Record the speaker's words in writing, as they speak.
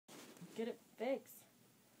get it fixed.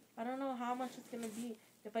 I don't know how much it's gonna be.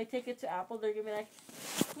 If I take it to Apple, they're gonna be like,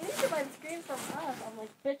 you need to buy the screen from us. I'm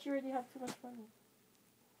like, bitch, you already have too much money.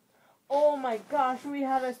 Oh my gosh, we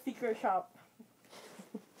had a secret shop.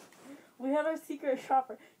 We had our secret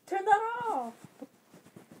shopper. Turn that off.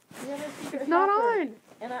 We had our secret It's not shopper. on.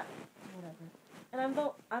 And whatever. And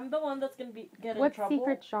I'm the one that's gonna get in What trouble.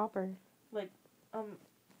 secret shopper?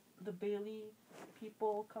 The Bailey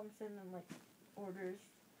people comes in and like orders,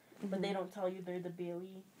 but they don't tell you they're the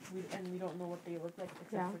Bailey, and we don't know what they look like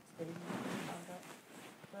except for today. We found out.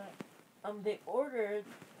 But they ordered,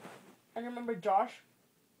 and remember Josh,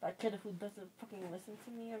 that kid who doesn't fucking listen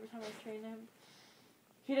to me every time I train him.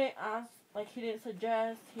 He didn't ask, like he didn't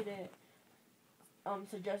suggest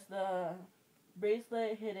the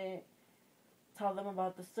bracelet. He didn't tell them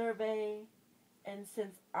about the survey, and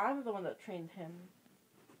since I'm the one that trained him,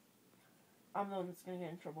 I'm the one that's gonna get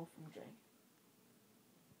in trouble from Jay.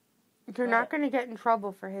 You're not gonna get in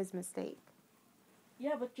trouble for his mistake.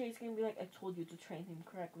 Yeah, but Jay's gonna be like, I told you to train him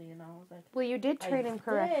correctly, and I was like, well, you did train him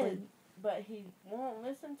correctly. But he won't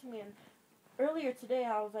listen to me. And earlier today,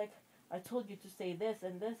 I was like, I told you to say this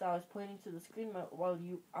and this. I was pointing to the screen while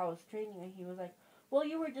I was training, and he was like, well,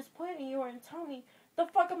 you were just pointing. You weren't telling me. The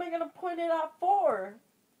fuck am I gonna point it out for?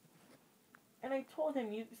 And I told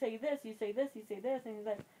him, you say this, you say this, you say this, and he's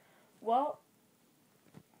like, well.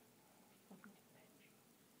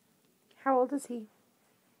 How old is he?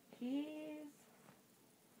 He's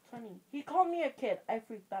 20. He called me a kid. I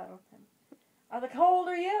freaked out on him. I was like, how old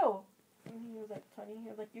are you? And he was like 20. He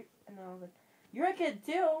was like, and I was like, you're a kid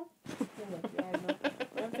too. He was like, yeah, I know.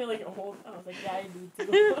 I'm feeling old. I was like, yeah, I do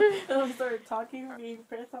too. And I started talking, being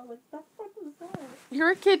pissed. I was like, the fuck was that?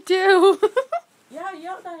 You're a kid too. Yeah, I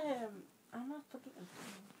yelled at him. I'm not fucking.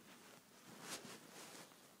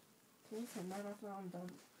 Can you turn that off now? I'm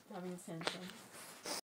done having a tantrum.